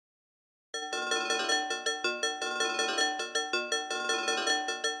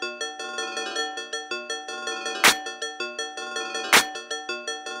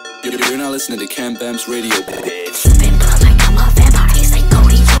You're not listening to Cam Bam's radio, bitch. Sipping blood like I'm a vampire. Taste like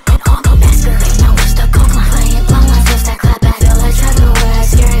Cody, choking on the masquerade. Now it's the coke line. Playing blood lines, just that clap back. Feel like trevor where I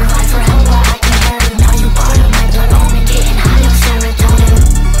scare you. Cry for help, but I can hear you. Now you part of my blood omen. Getting high on serotonin.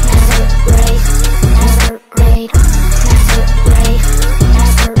 Masquerade, masquerade, masquerade,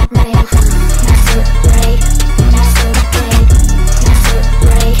 masquerade, masquerade, masquerade,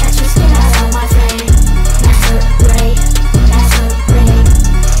 masquerade. Catch your skin out on my flame. Masquerade, masquerade,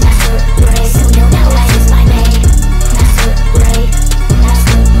 masquerade. Soon you'll know that is my name. Masquerade,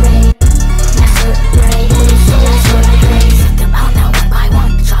 masquerade, masquerade. That's what I crave. Set them out now one by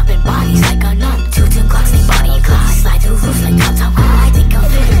one, dropping bodies like a nun. Two clocks, they body clocks. Slide through roofs like top. I think I'm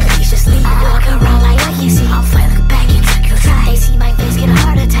fitting graciously. I walk around like I can see. I'll fly like a bag and check your track. They see my face, get a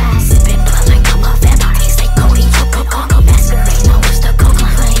heart attack. Sipping blood like I'm a vampire. Taste like Cody, choke on the masquerade. Now it's the coke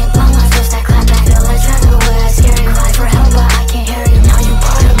line. Playing blood lines, just that clap back. Feel like trevor where I scare you. Cry for help, but I can't hear you. Now you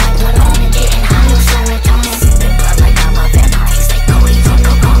part of my blood omen. Getting high on serotonin. Sipping blood like I'm a vampire. Taste like Cody,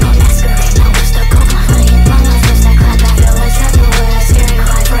 choke on the masquerade. Now it's the coke line. Playing blood lines, just that clap back. Feel like trevor where I scare you.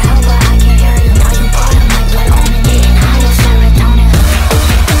 Cry for help, but I can't hear you. Now you part of my blood omen. Getting high on serotonin.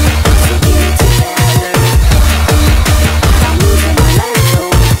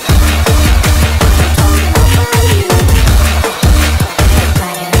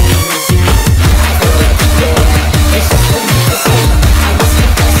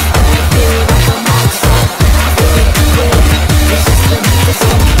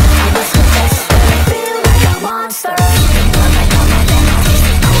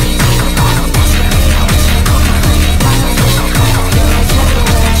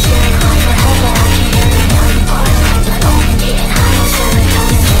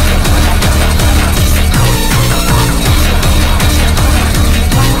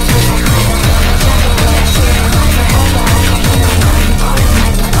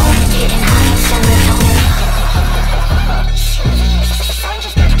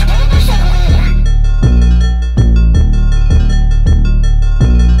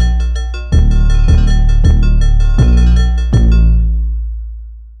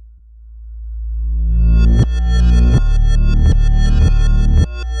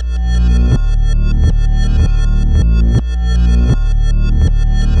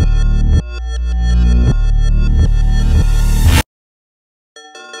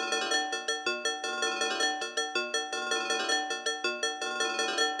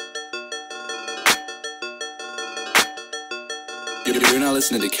 You're not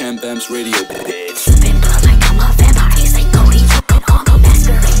listening to Cam Bam's radio, bitch. Sipping blood like I'm a vampire. Taste like Cody, choking on the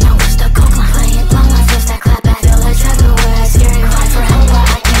masquerade. Now it's the coke line. Playing blood lines, just that clap back. Feel like trevor where I scare you. Cry for help,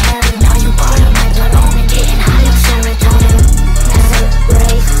 but I can't hear you. Now you part of my blood omen. Getting high on serotonin.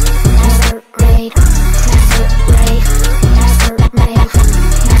 Masquerade, masquerade, masquerade, masquerade,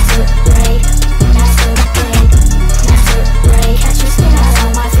 masquerade, masquerade, masquerade. Catch your skin out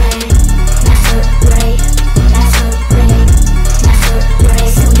on my flame. Masquerade, masquerade.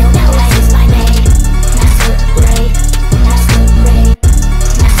 Soon you'll know that is my name. Masquerade,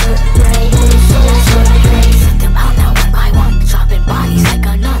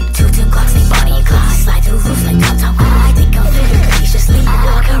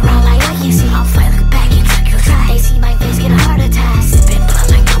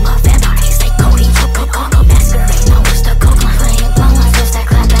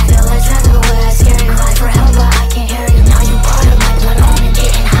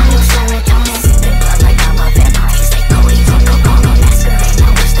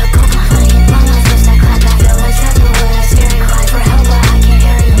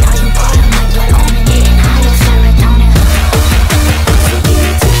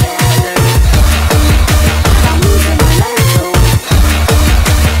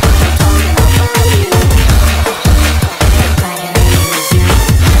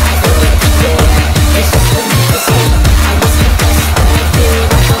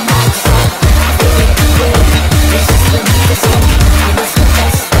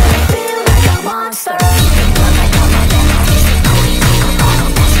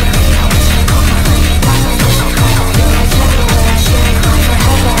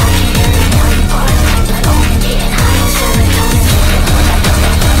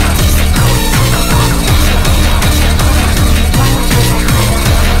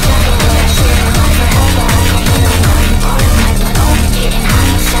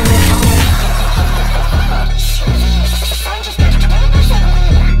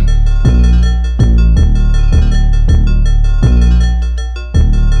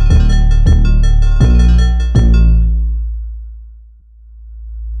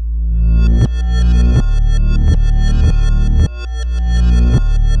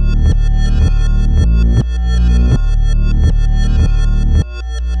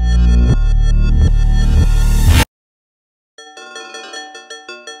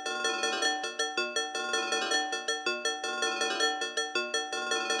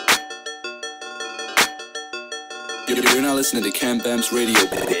 listening to Cam Bam's radio,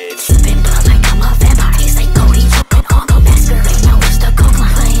 bitch. Sipping blood like I'm a vampire. It's like Cody, go masquerade. Now it's the coke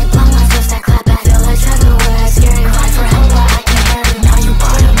line. Playing blow lines, just that clap back. Feel like everywhere. Scary, cry for help, but I can't hear it. Now you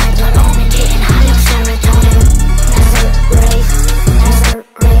part of my blood. Omen, getting high on serotonin. Masquerade,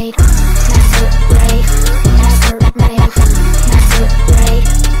 masquerade, masquerade, masquerade, masquerade,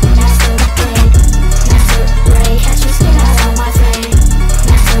 masquerade, masquerade. Catch your skin out on my face.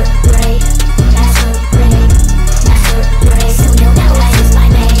 Masquerade, masquerade, masquerade. Soon you'll know that is my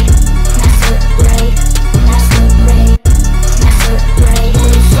name. Masquerade, masquerade, masquerade.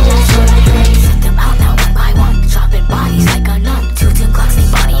 That's what I crave. Set them out now one by one, dropping bodies like a nun. Two clocks, they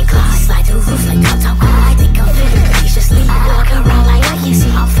body clock. Slide through roofs like Tom. I think I'm fitting graciously. Walk around like I can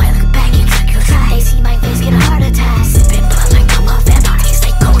see. I'll fight like back and track your track. They see my face, get a heart attack. Sipping blood like I'm a vampire. It's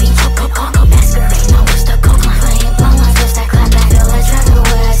like Cody, go masquerade. Now it's the coke line. Playing blow lines, just that clap back. Feel like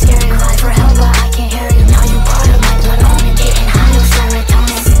everywhere. Scary, cry for help, but I can't hear you. Now you part of my blood. Omen, getting high on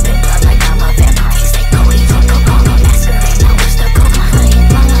serotonin. Sipping blood like I'm a vampire. It's like Cody, go masquerade. Now it's the coke line. Playing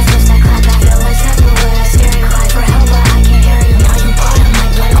blow lines, just that clap back. Feel like everywhere. Scary, cry for help, but I can't hear you. Now you part of my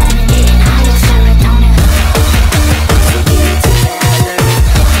blood. Omen, getting high on serotonin.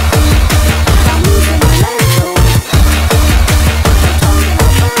 I'm losing my mental.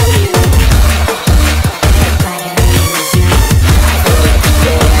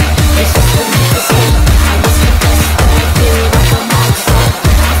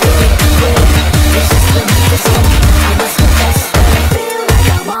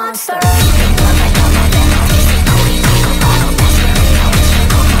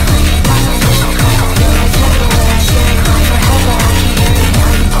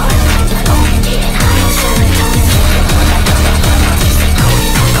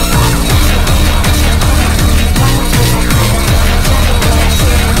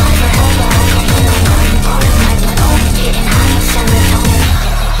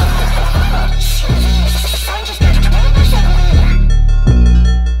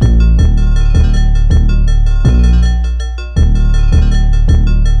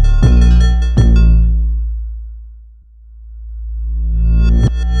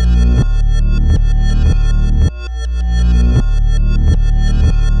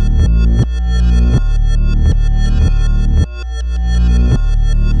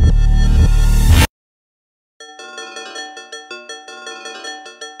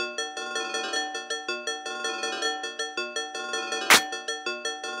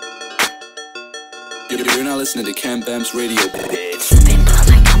 You're not listening to Cam Bam's radio, bitch. Sipping blood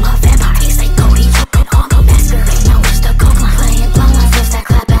like I'm a vampire. It's like Cody, go masquerade. Now it's the coke line. Playing blow lines, just that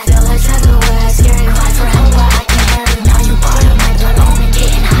clap back. Feel like everywhere. Scary, cry for help, but I can't hear you. Now you part of my blood. Omen,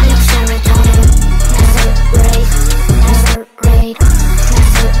 getting high on serotonin. Masquerade, masquerade,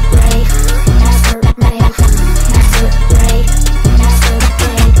 masquerade, masquerade, masquerade,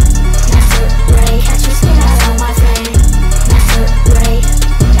 masquerade, masquerade. Catch your skin out on my face. Masquerade,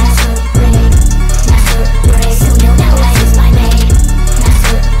 masquerade, masquerade. Soon you'll know that is my name.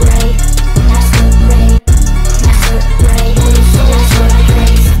 Masquerade, masquerade,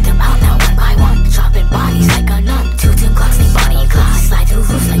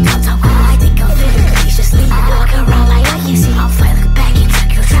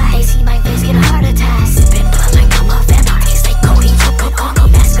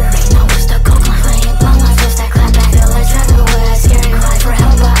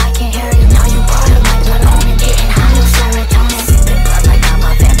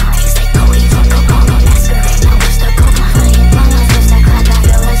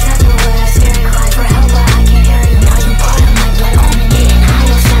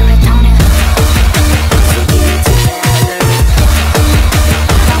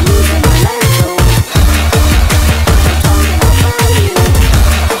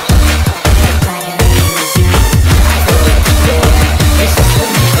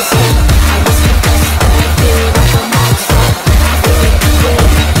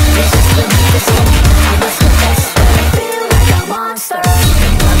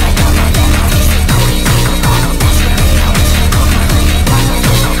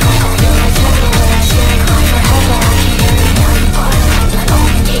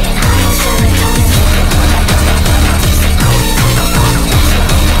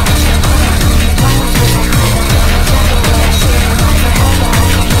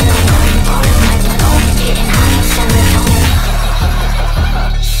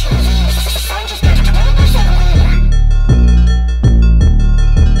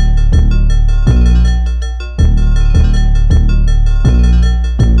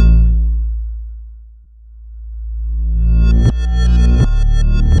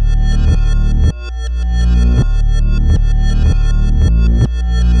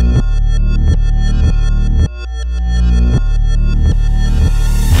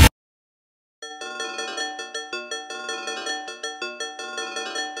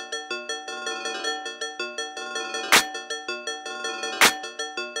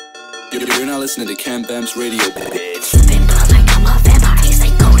 You're not listening to Cam Bam's radio, bitch. Sipping blood like I'm a vampire. Taste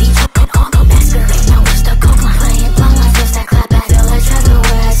like Cody, choking on the masquerade. Now it's the coke line. Playing blunt like this, that clap back. Feel like Trevor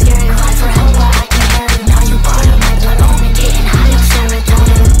where I scary. Cry for help, but I can't hear you. Now you part of my blood omen. Getting high on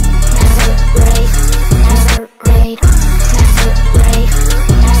serotonin. Masquerade, masquerade, masquerade,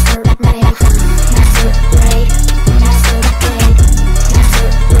 masquerade, masquerade, masquerade,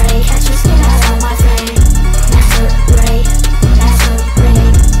 masquerade. Catch your skin out on my face. Masquerade,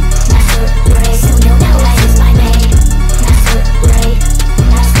 masquerade, masquerade. Soon you'll know that is my name. Masquerade,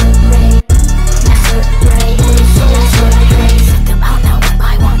 masquerade, masquerade. That's what I crave. Set them out now one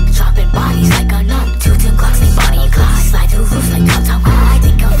by one, dropping bodies like a nun. Two tin clocks, they body clocks. Slide through roofs like top. I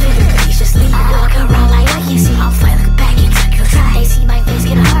think I'm fit graciously. I walk around like I can see. I'll fly like back and check your track. They see my face,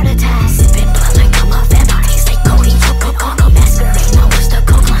 get a heart attack. Sipping blood like I'm a vampire. Taste like Cody, choking on the masquerade. Now it's the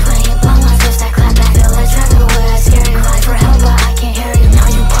coke line. Playing blunt like this, that clap back. Feel like Trevor where I scary. Cry for help, but I can't hear you. Now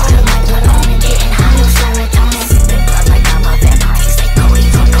you part of my blood omen. Getting high on serotonin. Sipping blood like I'm a vampire. Taste like Cody,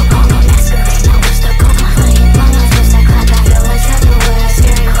 choking on the masquerade. Now it's the coke line. Playing blunt like this, that clap back. Feel like Trevor where I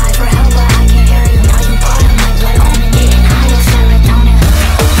scary. Cry for help, but I can't hear you. Now you part of my blood omen. Getting high on serotonin.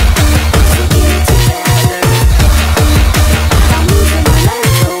 So get it together. I'm losing my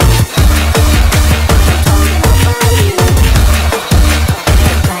mental. I'm talking about you.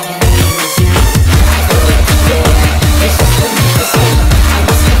 The planet is you. I feel it clear. It's just the same. I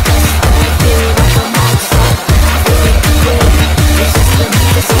must confess that I feel like a monster. I feel it clear. It's just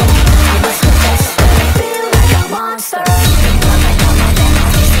the same. I must confess that I feel like a monster. Blood like I'm a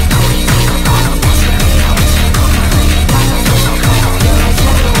vampire. Taste like Cody, choking on the masquerade. Now it's the coke line. Playing blunt like this, I feel like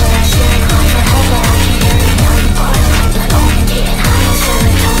Trevor where I scary. Cry for help, but I can't hear you. Now you part of my blood omen. Getting high on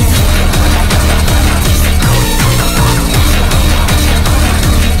serotonin. Blood like I'm a vampire. Taste like Cody, choking on the masquerade. Now it's the coke line. Playing blunt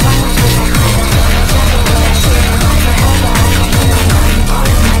like this, I feel like Trevor where I scary. Cry for help, but I can't hear you. Now you part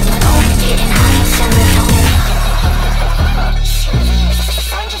of my blood omen. Getting high on serotonin.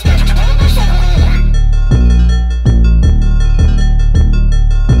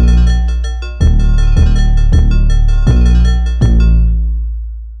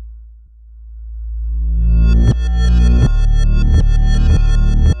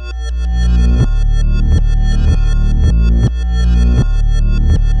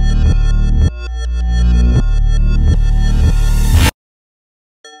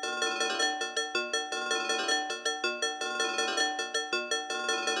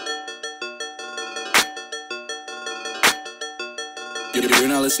 You're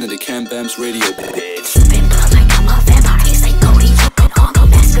not listening to Cam Bam's radio, bitch. Sipping blood like I'm a vampire. Taste like Cody, choking on the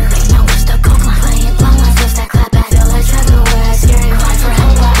masquerade. Now it's the coke line. Playing blunt like this, that clap back. Feel like Trevor where I scary. Cry for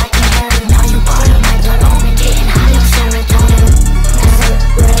help, but I can't hear you. Now you part of my blood omen. Getting high on serotonin.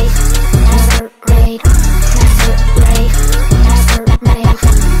 Masquerade, masquerade, masquerade, masquerade,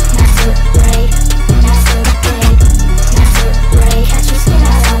 masquerade, masquerade, masquerade. Catch your skin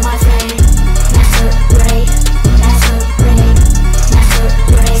out on my face. Masquerade, masquerade,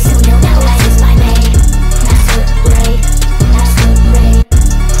 masquerade. Soon you'll know that is my name.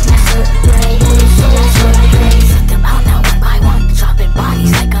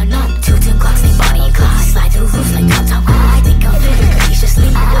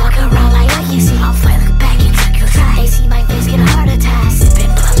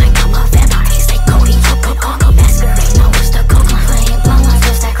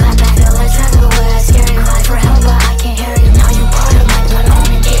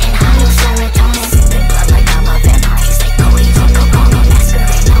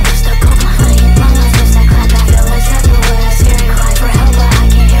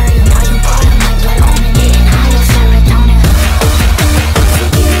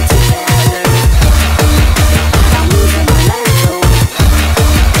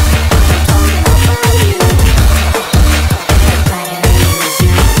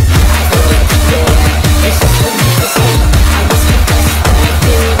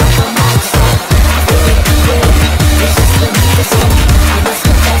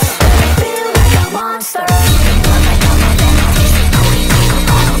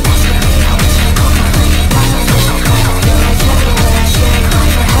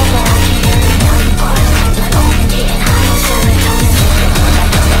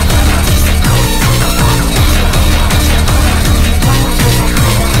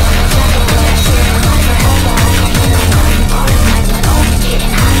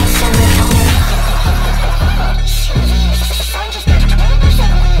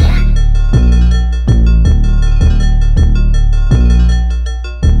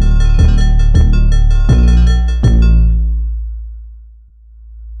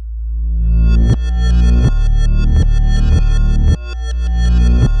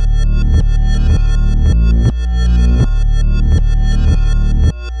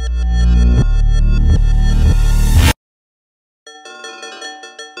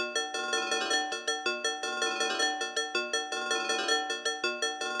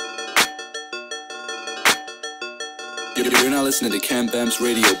 You're not listening to Cam Bam's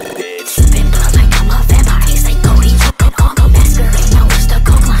radio, bitch. Sipping blood like I'm a vampire. Taste like Cody, go masquerade. Now it's the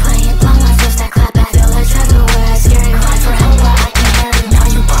coke line. Playing blood like just that clap back. Feel like everywhere. Scary. Cry for help, but I can't hear it. Now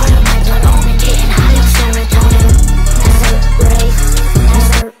you part of my blood. Only getting high on serotonin. Masquerade,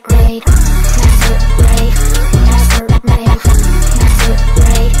 masquerade, masquerade, masquerade,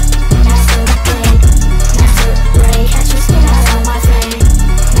 masquerade, masquerade, masquerade. Catch your skin out on my face.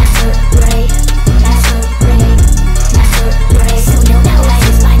 Masquerade, masquerade, masquerade. Soon you'll know that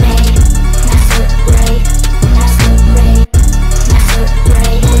is my name. Masquerade, masquerade,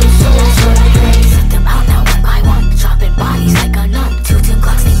 masquerade. That's what I crave. Set them out now one by one, dropping bodies like a nun. Two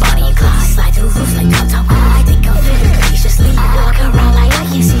Glocks, they body clock. Slide through roofs like Tom. I think I'm fit graciously. Walk around like I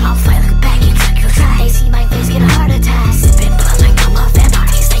can see. I'll fight like back and check your track. They see my face, get a heart attack. Sipping blood like I'm a vampire.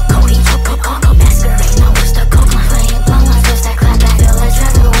 Taste like Cody, go masquerade. Now it's the coke line. Playing blood like just that clap back. Feel like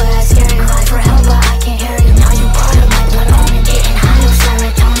everywhere. Scary. Cry for help, but I can't hear it. Now you part of my blood. Only getting high on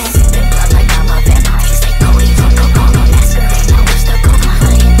serotonin. Sipping blood like I'm a vampire. Taste like Cody, go masquerade. Now it's the coke line.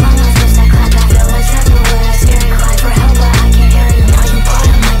 Playing blood like just that clap back. Feel like everywhere. Scary. Cry for help, but I can't hear it. Now you part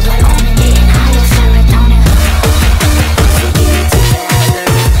of my blood. Only getting high on serotonin. So get it together.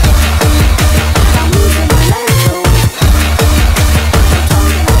 I'm losing my life, though. I'm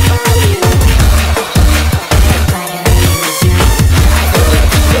talking about you. I'm glad it is you. I feel it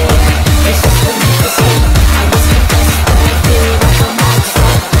there. It's just the medicine. I must confess that I feel like a monster.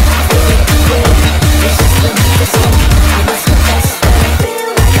 I feel it there. It's just the medicine. I must confess that I feel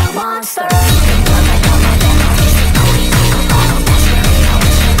like a monster. Blood like I'm a vampire. Taste like Cody, go masquerade. Now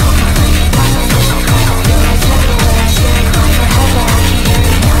it's the coke line. Playing blood like just like I feel like everywhere. Scary. Cry for help, but I can't hear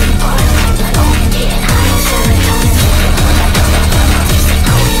it. Now you part of my blood. Only getting high on serotonin. Blood like I'm a vampire. Taste like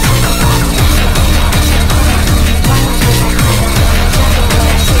Cody, go masquerade. Now it's the coke line. Playing blood like just like I feel like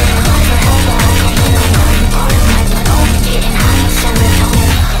everywhere. Scary. Cry for help, but I can't hear it. Now you part of my blood. Only getting high on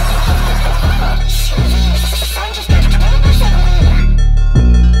serotonin.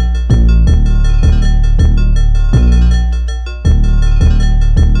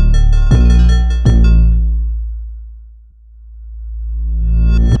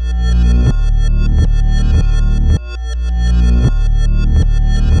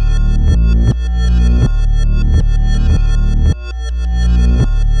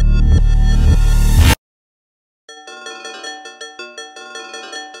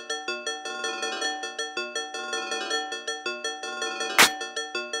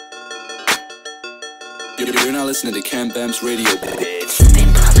 You're not listening to Cam Bam's radio, bitch.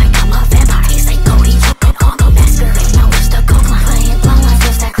 Sipping blood like I'm a vampire. Taste like Cody, go masquerade. Now it's the coke line. Playing blood like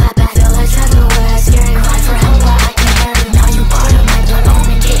just that clap back. Feel like everywhere. Scary. Cry for help, but I can't hear it. Now you part of my blood.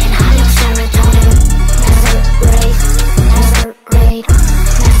 Only getting high on serotonin. Masquerade, masquerade,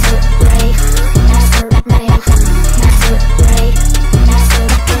 masquerade, masquerade, masquerade,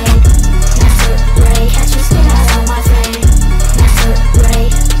 masquerade, masquerade. Catch your skin out on my face.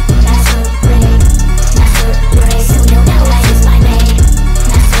 Masquerade, masquerade, masquerade. Soon you'll know that is my name.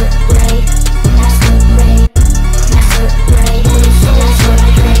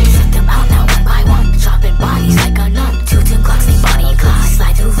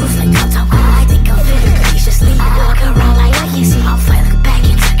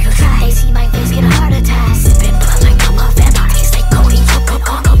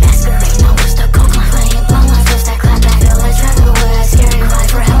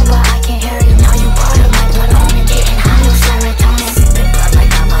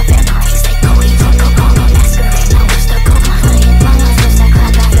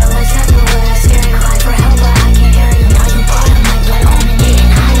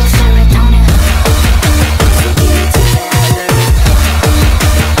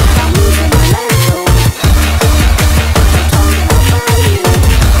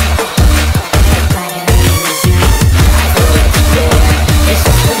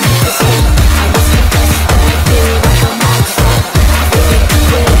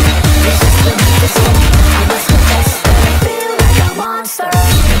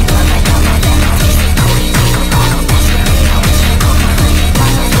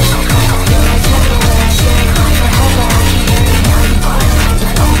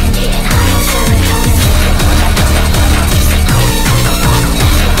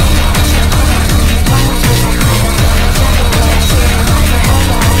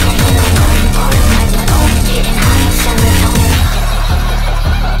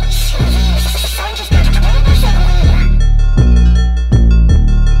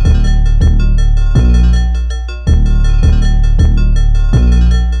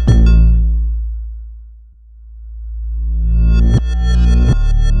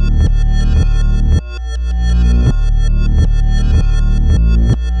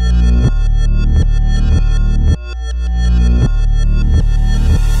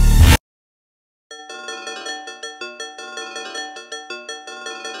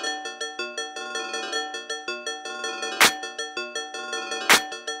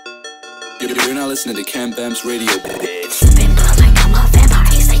 You're not listening to Cam Bam's radio, bitch. Sipping blood like I'm a vampire.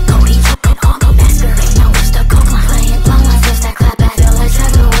 He's like Cody, go masquerade. Now it's the coke line. Playing blunt lines, just that clap back. Feel like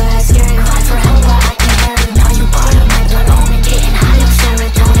travel where I scare you. Cry for help, but I can't hear you. Now you part of my blood, own and getting high on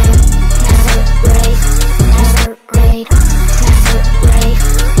serotonin. Masquerade, masquerade, masquerade,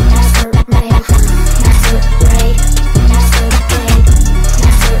 masquerade, masquerade, masquerade,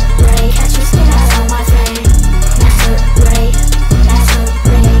 masquerade. Catch your skin out on my face. Masquerade,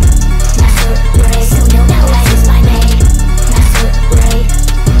 masquerade, masquerade. Soon you'll know that is my name. Masquerade,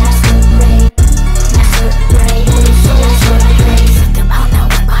 masquerade, masquerade. That's what I crave. Set them out now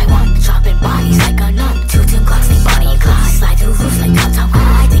one by one, dropping bodies like a nun. Two clocks, they body clock. Slide through roofs like top.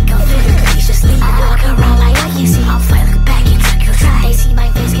 I think I'm feeling graciously. I walk around like I can see. I'm fly like a bag and check your track. They see my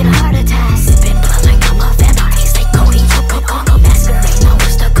face, get a heart attack. Sipping blood like I'm a vampire. He's like Cody, go masquerade. Now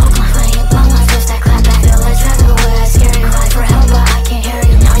it's the coke line. Playing blunt lines, just that clap back. Feel like travel where I scare you. Cry for help, but I can't hear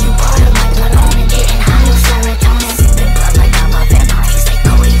you. Now you part of my blood, own and getting high on serotonin. Sipping blood like I'm a vampire. He's like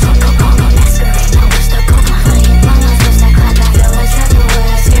Cody, go masquerade. Now it's the coke line. Playing blunt lines, just that clap back. Feel like travel where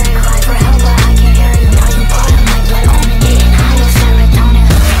I scare you. Cry for help, but I can't hear you. Now you part of my blood, own and getting high on serotonin.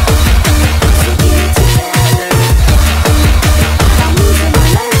 I'm losing my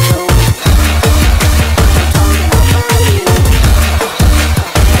life, though. Talking about you.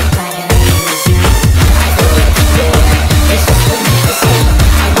 Glad it is you. I feel like it's there. It's just for me to say.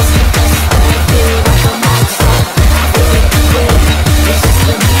 I must confess that I feel like a monster. I feel like it's there. It's just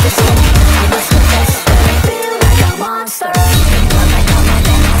for me to say. I must confess that I feel like a monster. Blood like I'm a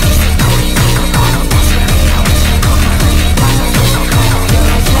vampire. He's like Cody, go masquerade. Now it's the coke line. Playing blunt lines, just that clap. I feel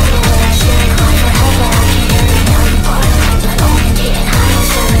like travel where I scare you. Cry for help, but I can't hear you. Now you part of my blood, own and getting high on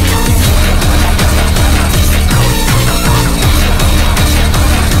serotonin. Blood like I'm a vampire. He's like Cody, go masquerade. Now it's the coke line. Playing blunt lines, just that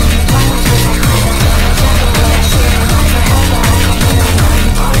clap. I feel like travel where I scare you. Cry for help, but I can't hear you. Now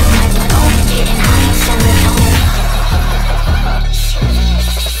you part of my blood, own and getting high on serotonin.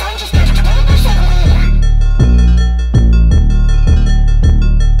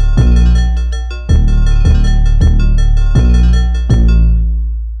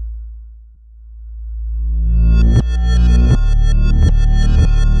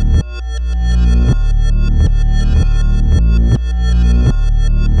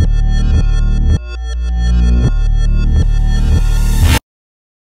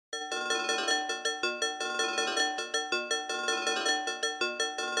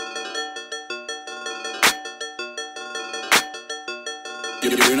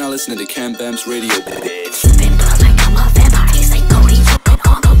 You're not listening to Cam Bam's radio, bitch. Sipping blood like I'm a vampire. He's like Cody,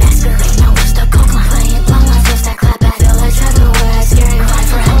 go masquerade. Now it's the coke line. Playing blunt lines, just that clap back. Feel like travel where I scare you. Cry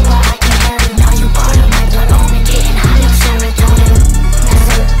for help, but I can't hear you. Now you part of my blood, own and getting high on serotonin.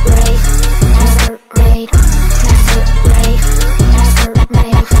 Masquerade, masquerade, masquerade,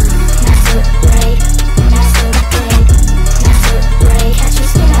 masquerade, masquerade, masquerade, masquerade. Catch your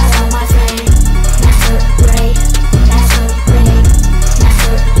skin out on my face. Masquerade, masquerade,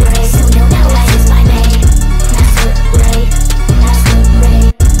 masquerade. Soon you'll know that is my name. Masquerade.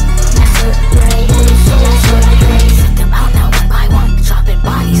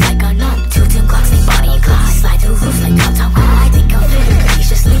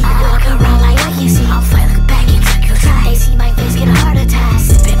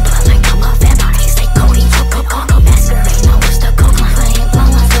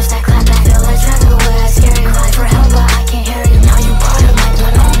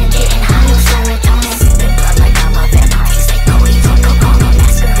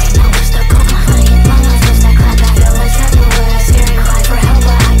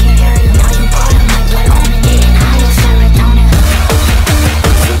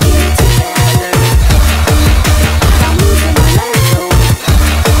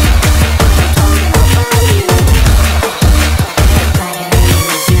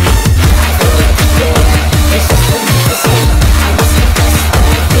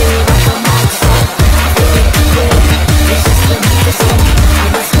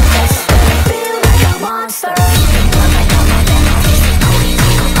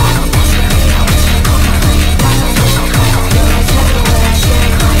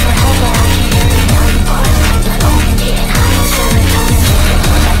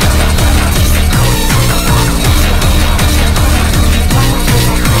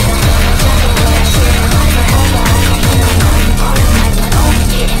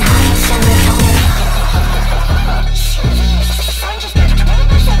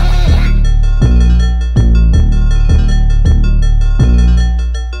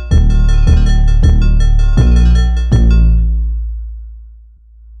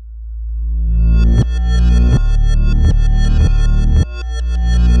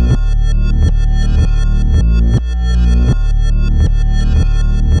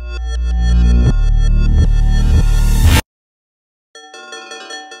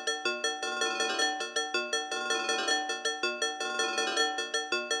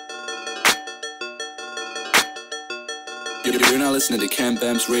 You're not listening to Cam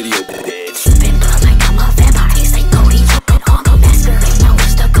Bam's radio, bitch. Sipping blood like I'm a vampire. Taste like Cody. Go masquerade. Now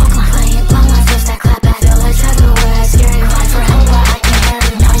it's the coke line. Playing blow on fist that clap back. Feel like everywhere. Scary. Cry for help, but I can't hear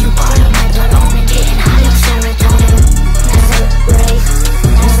you. Now you part of my blood. Omen. Getting high on serotonin. Masquerade.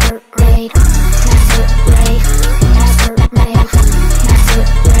 Masquerade. Masquerade. Masquerade.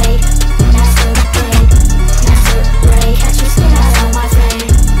 Masquerade. Masquerade. Masquerade. Catch your skin out on my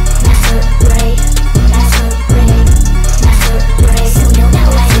face. Masquerade. Masquerade. Masquerade. Soon you'll know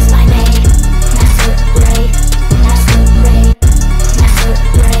that is my name. Masquerade. Masquerade.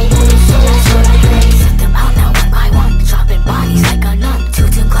 Masquerade. That's what I crave. Set them out now one by one. Dropping bodies like a nun. 2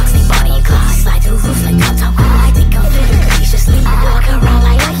 clocks, they body clocks. Slide through roofs like top. I think I'm fit graciously. I walk around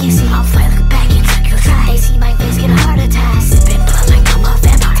like I can see. I'll fight like a back and check your track. They see my face, get a heart attack. Sipping blood like I'm a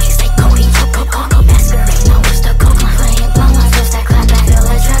vampire. Taste like Cody. Go masquerade. Now it's the coke line. Playing blow on fist that clap back. Feel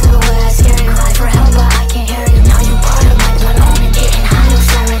like everywhere. Scary. Cry for help, but I can't hear you. Now you part of my blood. Omen. Getting high on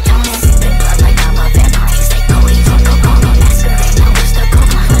serotonin. Sipping blood like I'm a vampire. Taste like Cody. Go masquerade. Now it's the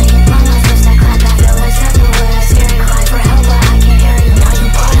coke line. Playing blow on fist that clap back. Feel like everywhere. Scary. Cry for help, but I can't hear you. Now you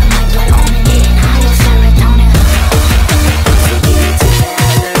part of my blood. Omen. Getting high on serotonin.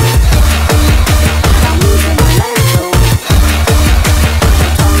 I'm losing my life, though.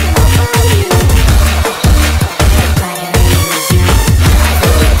 I'm talking about you.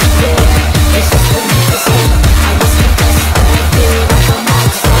 It's just the medicine. I must confess that I feel like a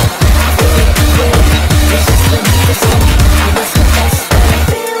monster. I feel it weird. It's just the medicine. I must confess that I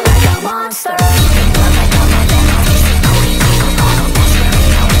feel like a monster. Blood like I'm a vampire. Taste like Cody. Go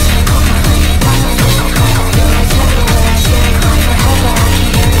masquerade. Now it's the coke line. Playing blow on fist that clap back. Feel like everywhere. Scary. Cry for help, but I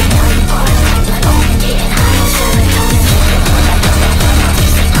can't hear you. Now you part of my blood. Omen. Getting high on serotonin. Blood like I'm a vampire.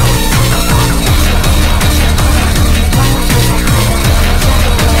 Taste like Cody. Go masquerade. Now it's the coke line. Playing blow on fist that clap back. Feel like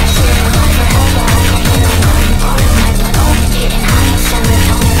everywhere. Scary. Cry for help, but I can't hear you. Now you part of my blood. Omen. Getting high on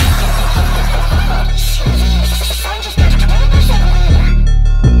serotonin.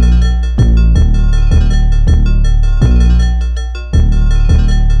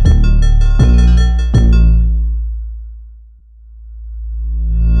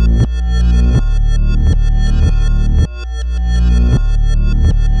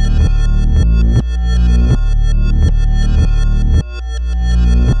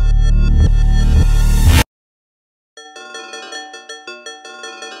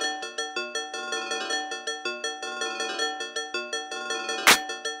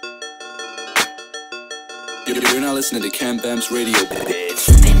 You're not listening to Cam Bam's radio, bitch.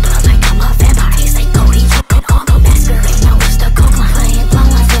 Sipping blood like I'm a vampire. Taste like Cody. Go masquerade. Now it's the coke line. Playing blow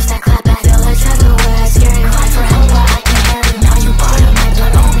on fist that clap back. Feel like everywhere. Scary. Cry for help, but I can't hear you. Now you part of my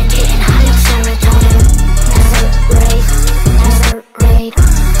blood. Omen. Getting high on serotonin. Masquerade. Masquerade.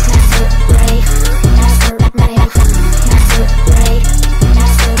 Masquerade. Masquerade. Masquerade.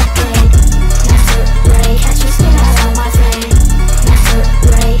 Masquerade. Masquerade. Catch your skin out on my face.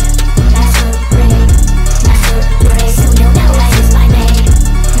 Masquerade. Masquerade. Masquerade. Soon you'll know that is my name.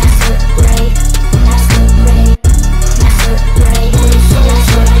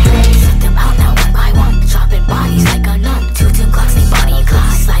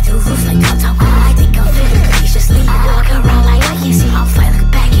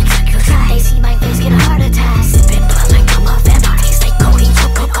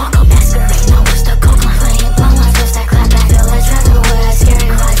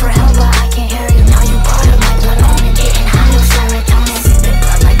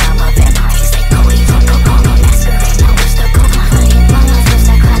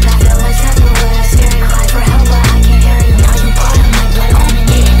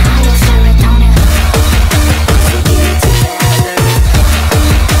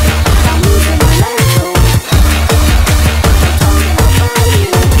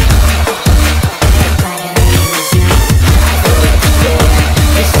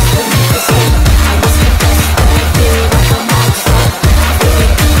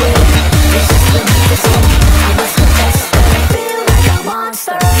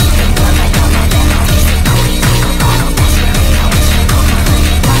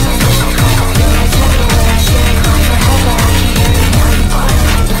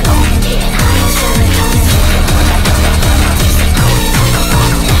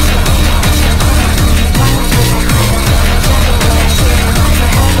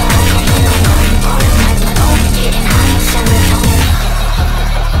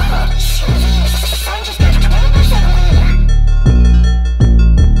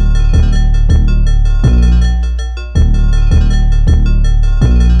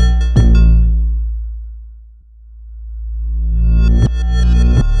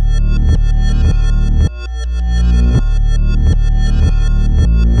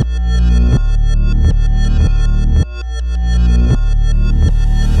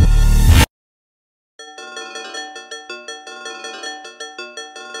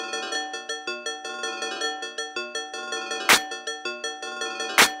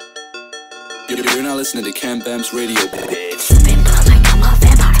 You're not listening to Cam Bam's radio, bitch. Sipping blood like I'm a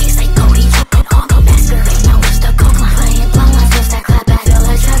vampire. Taste like Cody, choking on the masquerade. Now it's the coke line. Playing blown like this, that clap back. Feel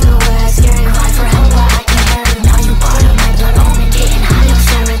like everywhere. Scary. Cry for help, but I can't hear it. Now you part of my blood. Omen, getting high on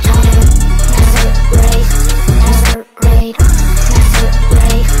serotonin. Masquerade, masquerade,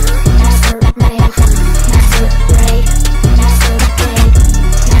 masquerade, masquerade, masquerade, masquerade,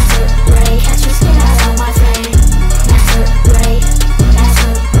 masquerade. Catch your skin out on my face. Masquerade,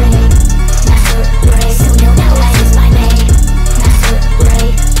 masquerade, masquerade. Soon you'll know that is my name.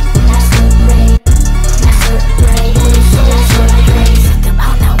 Masquerade, masquerade, masquerade. That's what I crave. Set them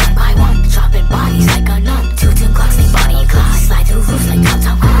out now one by one, dropping bodies like a nun. Two clocks, they body clock. Slide through roofs like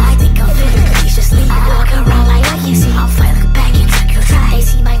Uptown. I think I'm feeling graciously. I walk around like I can see. I'll fly like a bag and check your track. They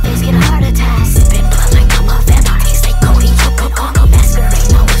see my face, get a heart attack. Sipping blood like I'm a vampire. Taste like Cody, choke on the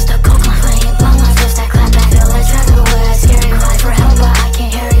masquerade. Now it's the coke line. Playing blown like this, that clap back. Feel like everywhere. Scary. Cry for help, but I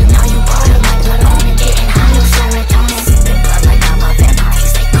can't hear you. Now you part of my blood. Omen, getting high on serotonin. Sipping blood like I'm a vampire.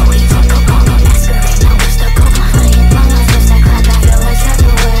 Taste like Cody, choke on the masquerade. Now it's the coke line. Playing blown like this, that clap back. Feel like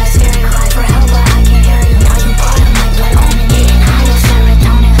everywhere. Scary. Cry for help, but I can't hear you. Now you part of my blood. Omen, getting high on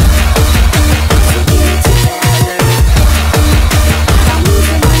serotonin. I'm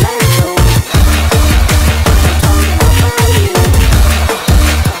losing my mental.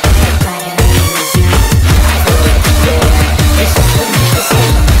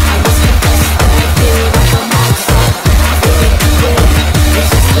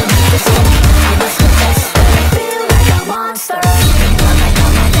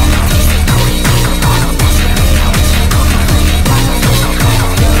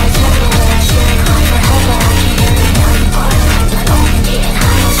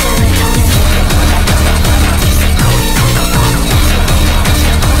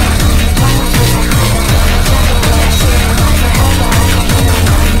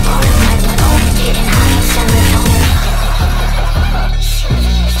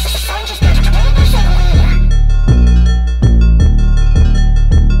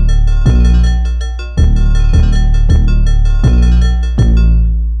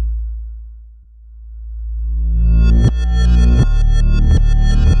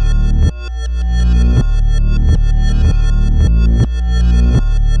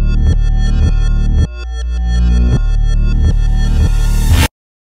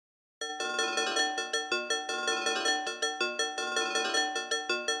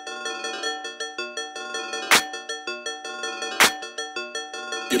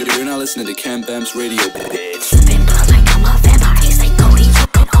 You're not listening to Cam Bam's radio, bitch. Sipping blood like I'm a vampire. Taste like Cody,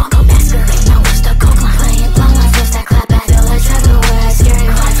 choking on the masquerade. Now it's the coke line. Playing blown like this, that clap back. Feel like everywhere. Scary.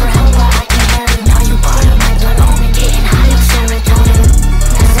 Cry for help, but I can't hear you. Now you part of my blood. Omen, getting high on serotonin.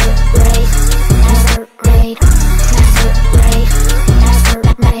 Masquerade, masquerade, masquerade,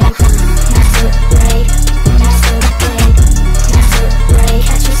 masquerade, masquerade, masquerade, masquerade.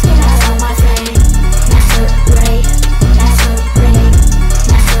 Catch your skin out on my face. Masquerade, masquerade,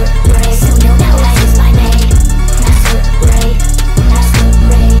 masquerade. Soon you'll know that is my name. Masquerade.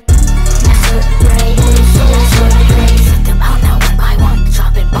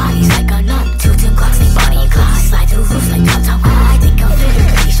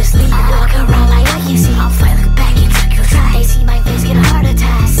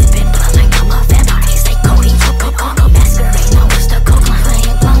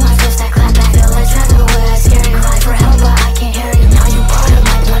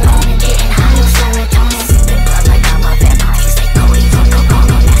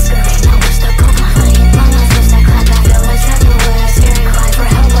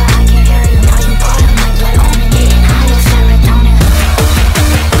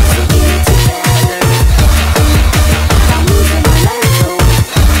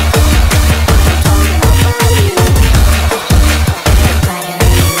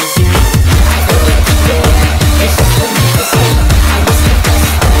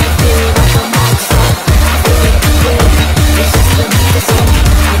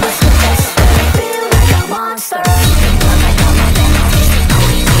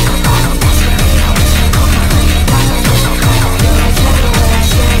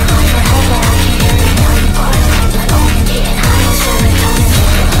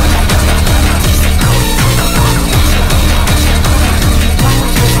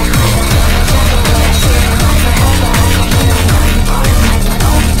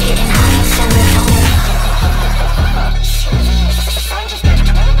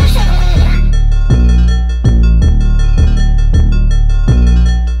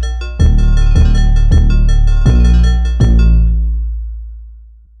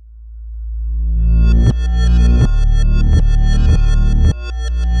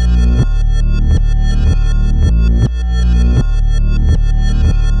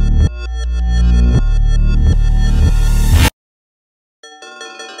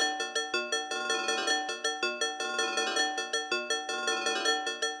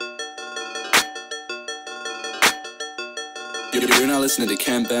 listening to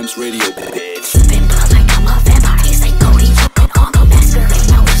Cam Bam's radio. Sipping blood like I'm a vampire. Taste like Cody. Go masquerade.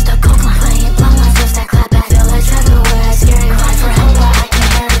 Now it's the coke line. Playing blow my fist that clap back. Feel like Trevor where scary. Cry for help but I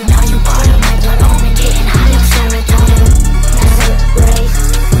can't hear it. Now you part of my blood. Only getting high on serotonin. Masquerade.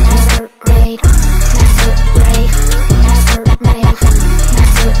 Masquerade. Masquerade. Masquerade.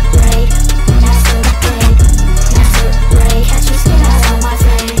 Masquerade. Masquerade. Masquerade. Catch your skin out on my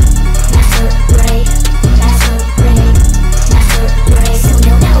face. Masquerade. Masquerade. Masquerade. Soon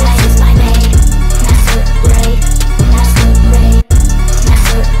you'll know that is my name. Masquerade. Masquerade.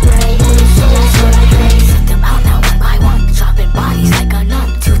 Masquerade. That's what I crave. Set them out now one by one. Dropping bodies like a nun.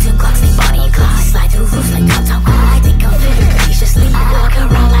 Two clocks, they body clocks. Slide through roofs like top. I think I'm fit graciously. I walk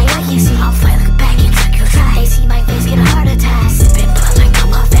around like I can see. I'll fly like a back and tuck your track. They see my face, get a heart attack. Sipping blood like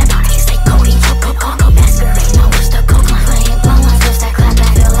I'm a vampire. Taste like Cody. Go masquerade. Now it's the coke line. Playing blow my fist that clap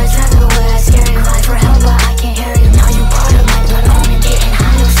back. Feel like Trevor where scary. Cry for help but I can't hear you. Now you part of my blood. Only getting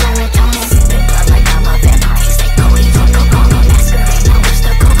high on serotonin. Sipping blood like I'm a vampire. Taste like Cody. Go masquerade. Now it's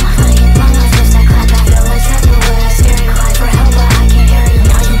the coke line. Playing blow my fist that clap back. Feel like Trevor where scary. Cry for help but I can't hear you.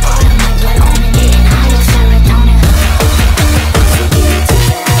 Now you part of my blood. Only getting high on serotonin. So get it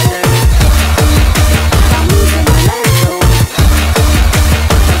together. I'm losing my mental.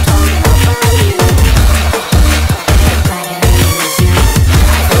 I'm talking about you. I'm glad it is you.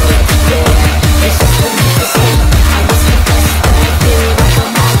 I feel like it's real. It's just the medicine. I must confess that I feel like a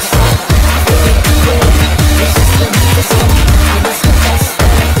monster. I feel like it's real. It's just the medicine. I must confess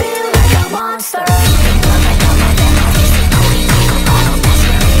that I feel like a monster. Blood like I'm a vampire. Taste like Cody. Go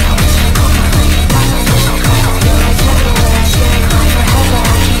masquerade. Now it's the coke line. Playing blow my fist that clap back. Feel like Trevor where scary. Cry for help but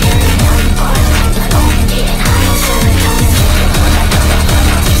I can't hear you. Now you part of my blood. Only getting high on serotonin. Blood like I'm a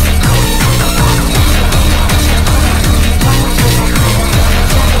vampire. Taste like Cody. Go masquerade. Now it's the coke line. Playing blow my fist that clap back. Feel like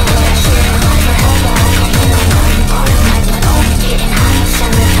Trevor where scary. Cry for help but I can't hear you. Now you part of my blood. Only getting high on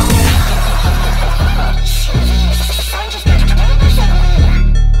serotonin.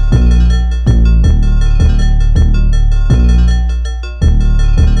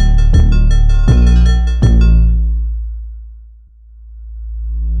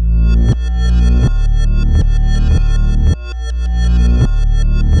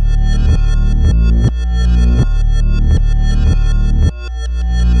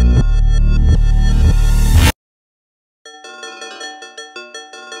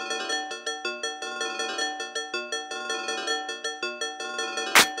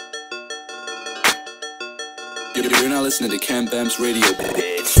 You're now listening to Cam Bam's radio.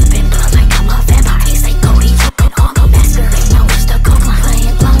 Sipping blood like I'm a vampire. Taste like Cody. Go masquerade. Now it's the coke line.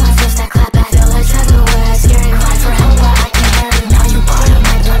 Playing blow my fist that clap back. Feel like Trevor where scary. Cry for help but I can't hear you. Now you part of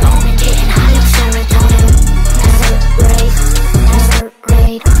my blood. Only getting high on serotonin. Masquerade.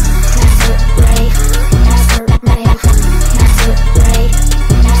 Masquerade. Masquerade. Masquerade. Masquerade.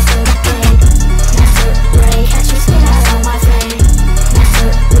 Masquerade. Masquerade. Catch your skin out on my face.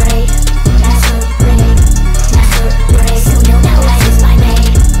 Masquerade. Masquerade. Masquerade. Soon you'll know that is my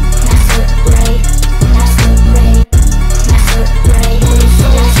name.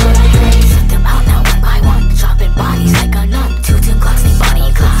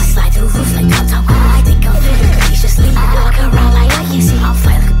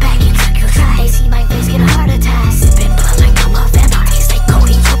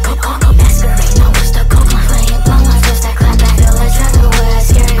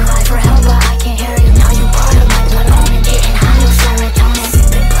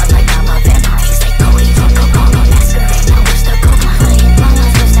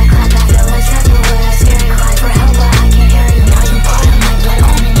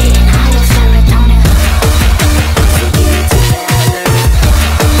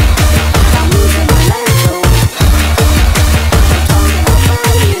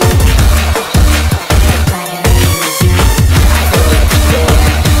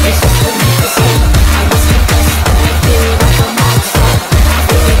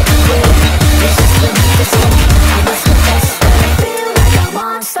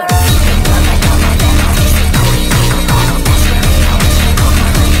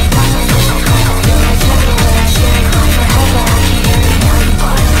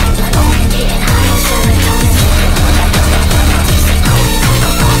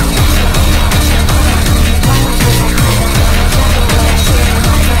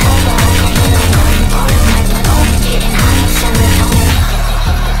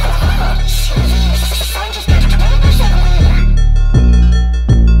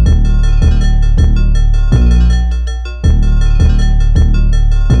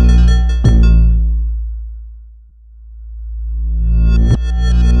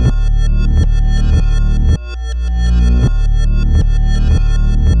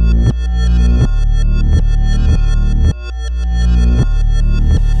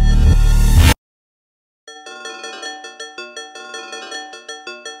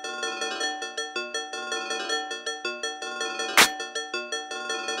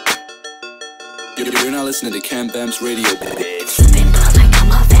 You're not listening to Cam Bam's radio, bitch. Sipping blood like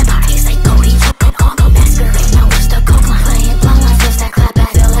I'm a vampire. Taste like Cody, go masquerade. Now what's the coke line? Playing blunt lines, just that clap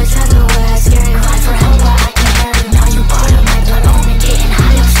back. Feel like everywhere, scary. Cry for help, but I can't hear you. Now you part of my blood, own and getting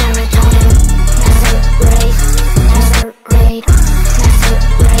high on serotonin. Masquerade, masquerade,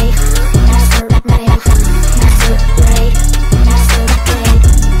 masquerade, masquerade, masquerade, masquerade,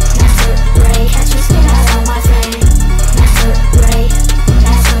 masquerade. Catch your skin out on my face. Masquerade,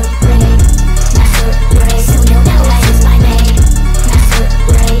 masquerade, masquerade. Soon you'll know that is my name.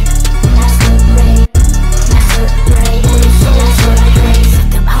 Masquerade, masquerade, masquerade. That's what I crave. Set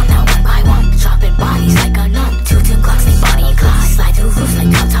them out now one by one, dropping bodies like a nun. Two clocks, they body clock. Slide through roofs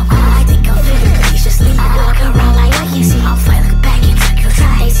like downtown. I think I'm feeling graciously. Walk around like I can see. I'm fly like back and check your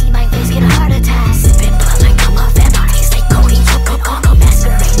track. They see my face, get a heart attack. Sipping blood like I'm a vampire. Taste like Cody, go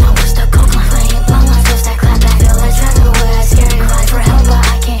masquerade. Now what's the coke line? Playing blunt lines, just that clap back. Feel like everywhere, scary. Cry for help, but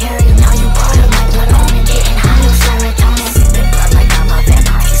I can't hear you. Now you part of my blood, own and getting high on serotonin. Sipping blood like I'm a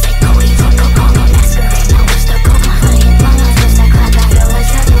vampire. Taste like Cody, go masquerade. Now what's the coke line? Playing blunt lines, just that clap back. Feel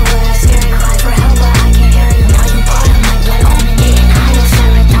like everywhere, scary. Cry for help, but I can't hear you. Now you part of my blood, own and getting high on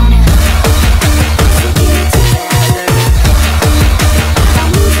serotonin. So get it together. I'm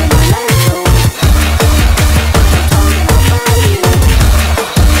losing my life, so I'm talking about you.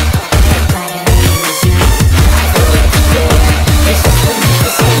 The planet is you. I feel like it's there. It's just the need to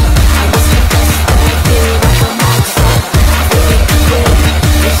say. I must confess that I feel like a monster. I feel like it's there.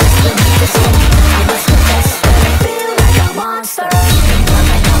 It's just the need to say. I must confess that I feel like a monster. Sipping blood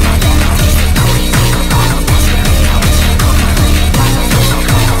like I'm a vampire. Taste like Cody, go masquerade. Now what's the coke line? Playing blunt lines, just that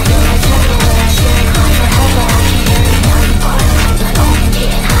clap back. Feel like everywhere, scary. Cry for help, but I can't hear you. Now you part of my blood, own and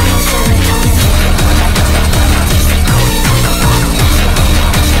getting high on serotonin. Sipping blood like I'm a vampire. Taste like Cody, go masquerade. Now what's the coke line? Playing blunt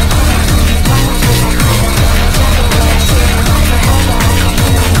lines, just that clap back. Feel like everywhere, scary. Cry for help, but I can't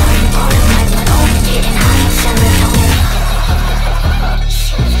hear you. Now you part of my blood, own and getting high on serotonin.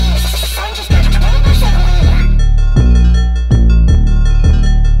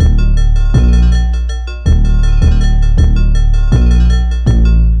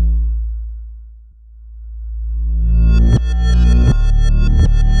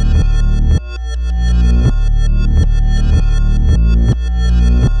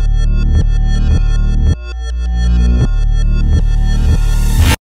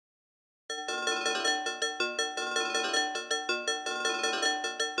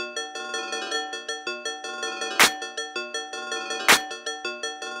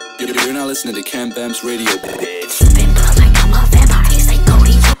 You're not listening to Cam Bam's radio, bitch. Sipping blood like I'm a vampire. Taste like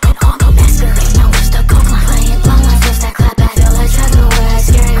Cody, go masquerade. Now what's the coke line? Playing blunt lines, just that clap back. Feel like everywhere,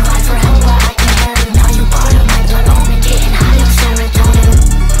 scary. Cry for help, but I can't hear you. Now you part of my blood, own and getting high on serotonin.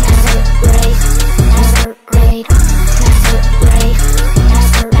 Masquerade, masquerade, masquerade,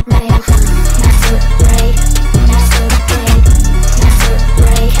 masquerade, masquerade, masquerade,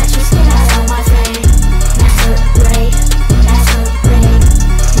 masquerade. Catch your skin out on my face. Masquerade, masquerade,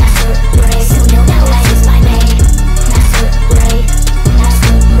 masquerade. Soon you'll know that is my name.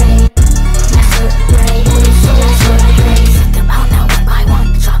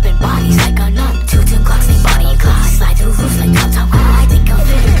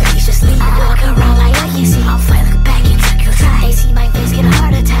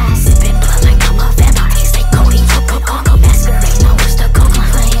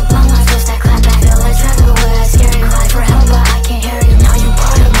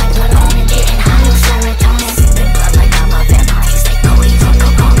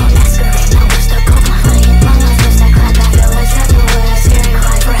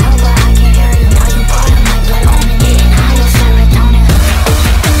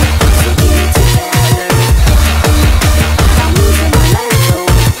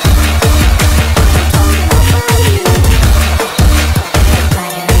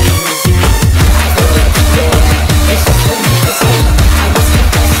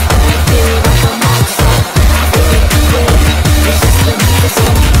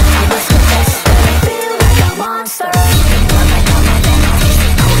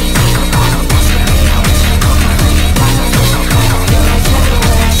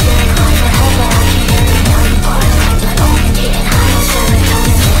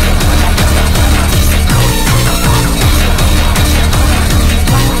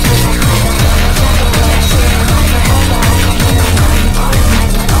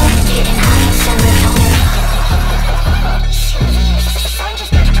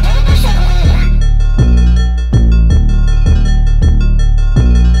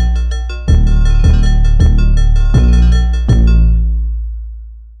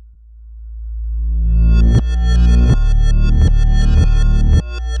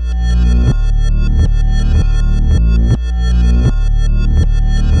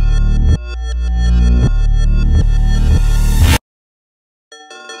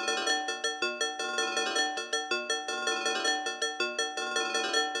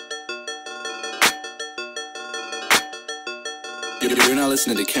 You're not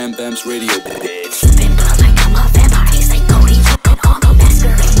listening to Cam Bam's radio, bitch. Sipping blood like I'm a vampire. He's like Cody, on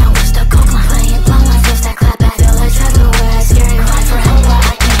masquerade. Now it's the coke line. Playing blow on just that clap back. Feel like Trevor where I scare you. Cry for help, but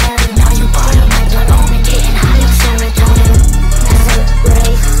I can't hear you. Now you part of my blood. Only getting high on serotonin.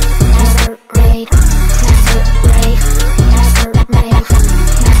 Masquerade, masquerade, masquerade, masquerade,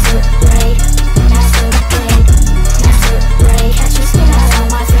 masquerade, masquerade, masquerade. Catch your skin out on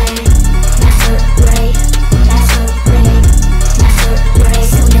my face. Masquerade, masquerade, masquerade.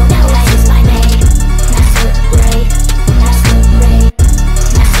 Soon you'll know that is my name. Masquerade, masquerade,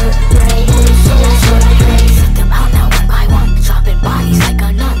 masquerade. That's what I crave. Set them out now one by one, dropping bodies like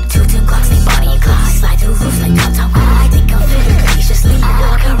a nun. Two Glocks, they body clocks. Slide through roofs like top. I think I'm fit graciously. I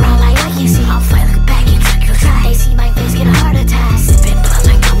walk around like I can see. I'm fly like back and check your track. They see my face, get a heart attack. Sipping blood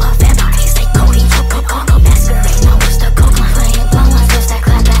like I'm a vampire. He's like Cody, on masquerade. Now it's the coke line. Playing blow on just that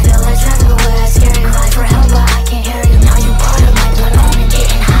clap back. Feel like Trevor where I scare you. Cry for help, but I can't hear you. Now you part of my blood. Only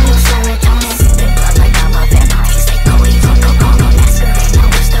getting high on serotonin. Sipping blood like I'm a vampire. He's like Cody, on masquerade. Now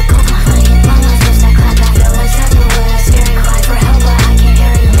it's the coke line. Playing blow on just that clap back. Feel like Trevor where I scare you. Cry for help, but I can't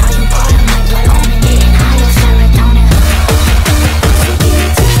hear you. Now you part of my blood. Only getting high on serotonin.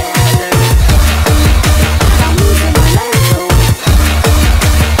 I'm losing my life, though.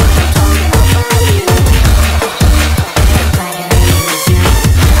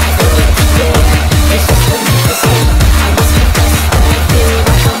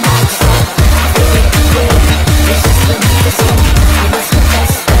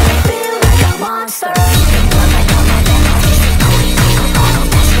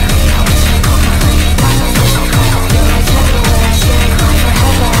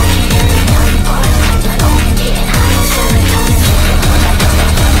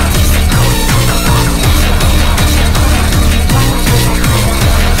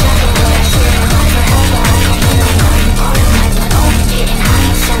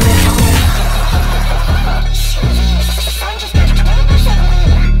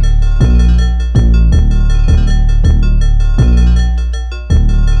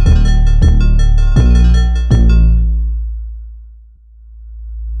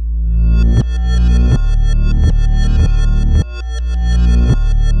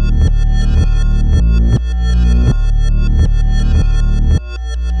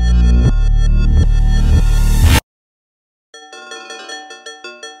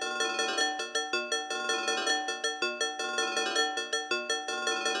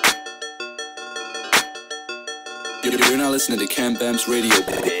 You're not listening to Cam Bam's radio,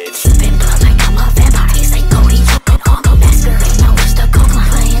 bitch. Sipping blood like I'm a vampire. He's like Cody, on masquerade. Now it's the coke line.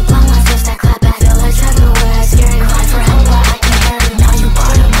 Playing blow on just that clap back. Feel like Trevor where I scare you. Cry for help, but I can't hear you. Now you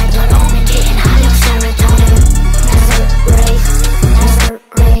part of my blood. Only getting high on serotonin. Masquerade,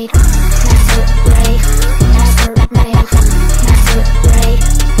 masquerade, masquerade, masquerade, masquerade,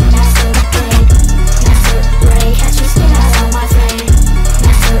 masquerade, masquerade. Catch your skin out on my face.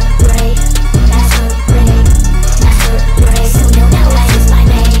 Masquerade, masquerade, masquerade. Soon you'll know that is my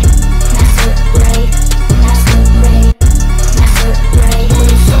name.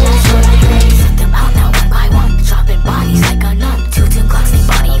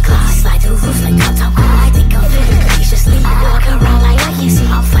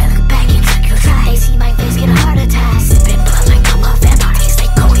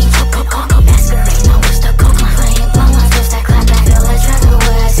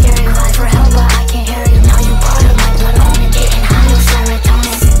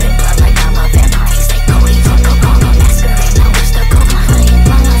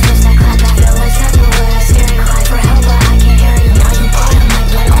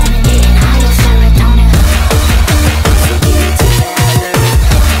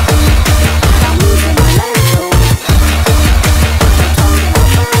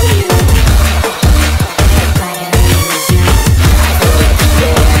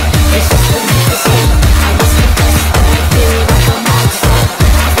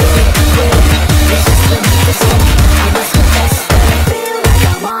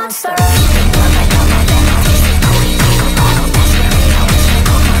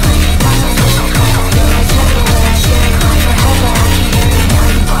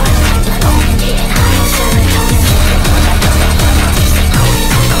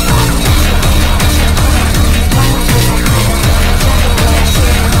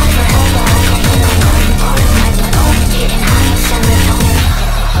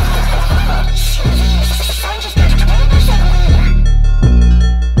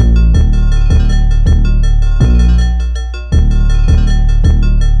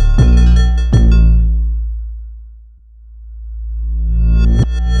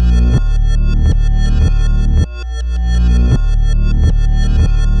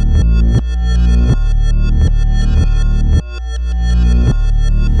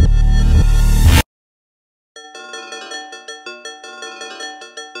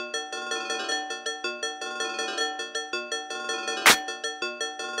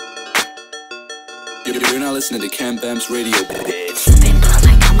 You're not listening to Cam Bam's radio, bitch. Sipping blood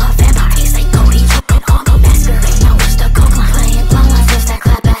like I'm a vampire. It's like Cody, choking on go masquerade. Now it's the coke line. Playing blow lines, just that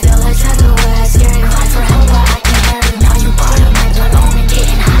clap back. Feel like everywhere. Scary. Cry for help, but I can't hear you. Now you part of my blood. Only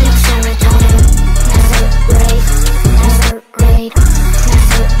getting high on serotonin. Masquerade, masquerade,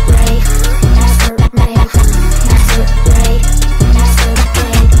 masquerade, masquerade, masquerade,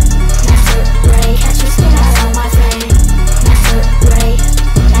 masquerade, masquerade. Catch your skin out on my face. Masquerade,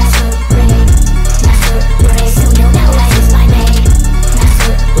 masquerade, masquerade. Soon you'll know that is my name.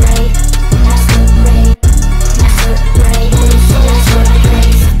 Masquerade, masquerade, masquerade. That's what I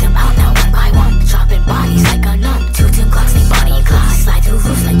crave. Set them out now one by one, dropping bodies like a nun. Two Glocks, they body clocks. Slide through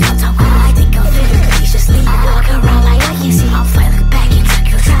roofs like downtown. I think I'm fit graciously. I walk around like I can see. I'll fly like a back and check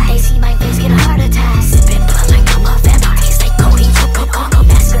your track. They see my face, get a heart attack. Sipping blood like I'm a vampire. It's like Cody, choke on go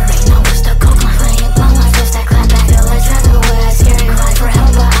masquerade. Now it's the coke line. Playing blow lines, just that clap back. Feel like everywhere. Scary. Cry for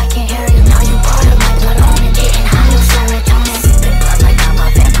help, but I can't hear you. Now you part of my blood. Only getting high on serotonin. Sipping blood like I'm a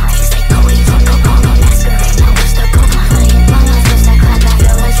vampire. It's like Cody, choke on go masquerade. Now it's the coke line. Playing blow lines, just that clap back.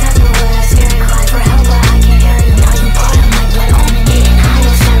 Feel like everywhere. Scary. Cry for help, but I can't hear you. Now you part of my blood. Only getting high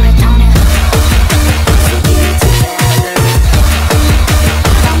on serotonin. So get it together.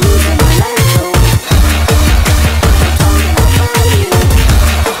 I'm losing my life, though. I'm talking about you.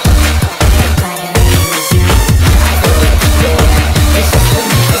 Glad it is you. I feel it there. It's just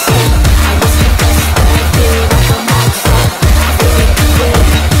the same. I must confess that I feel like a monster. I feel it there.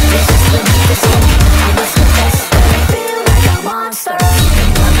 It's just the same. I must confess that I feel like a monster.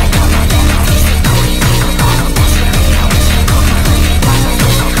 Blood like I'm a vampire. It's like Cody, choke on go masquerade. Now it's the coke line. Playing blood lines,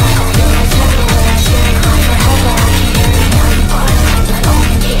 just that clap back. Feel like everywhere. Scary. Cry for help, but I can't hear you. Now you part of my blood.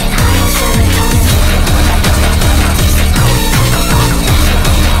 Only getting high on serotonin. Blood like I'm a vampire. It's like Cody, choke on go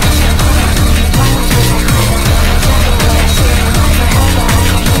masquerade. Now it's the coke line. Playing blood lines, just that clap back. Feel like everywhere. Scary. Cry for help, but I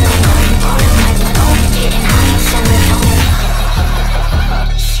can't hear you. Now you part of my blood. Only getting high on serotonin.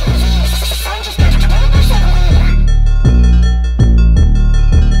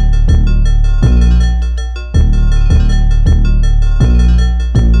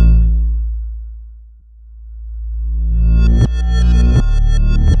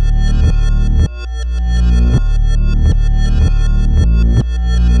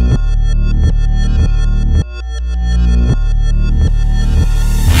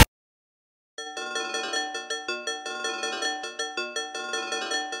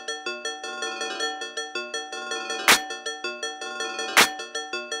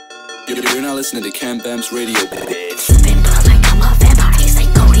 You're not listening to Cam Bam's radio, bitch. Sipping blood like I'm a vampire. It's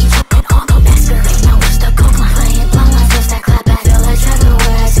like Cody, choke on go masquerade. Now it's the coke line. Playing blow lines, just that clap back. Feel like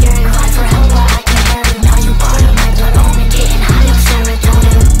everywhere. Scary. Cry for help, but I can't hear you. Now you part of my blood. Only getting high on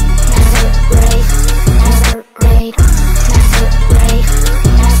serotonin. Masquerade, masquerade, masquerade,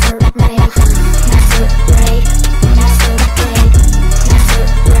 masquerade, masquerade, masquerade,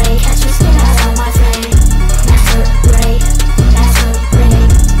 masquerade. Catch your skin out on my face. Masquerade,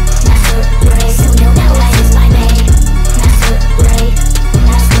 masquerade, masquerade. Soon you'll know that is my name. Masquerade,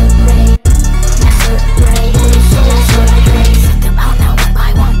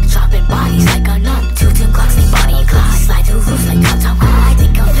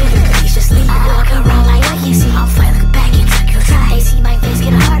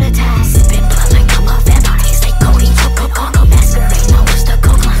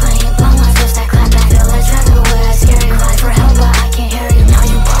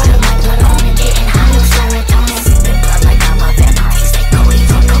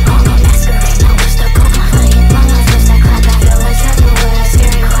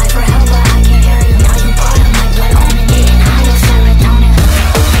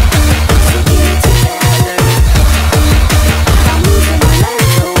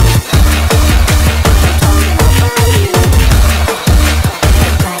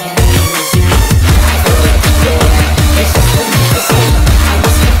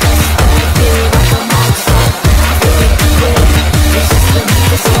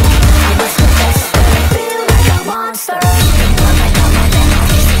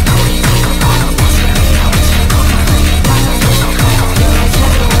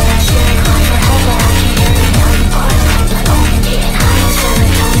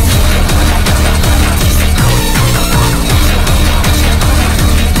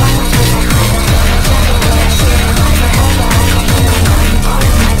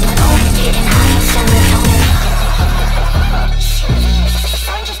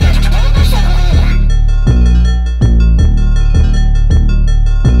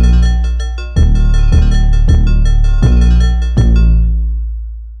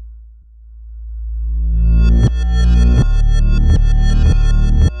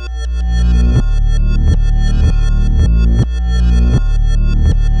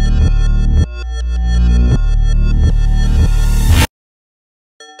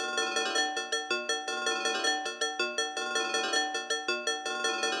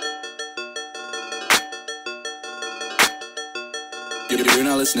 You're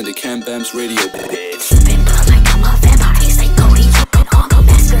not listening to Cam Bam's radio, baby. Sipping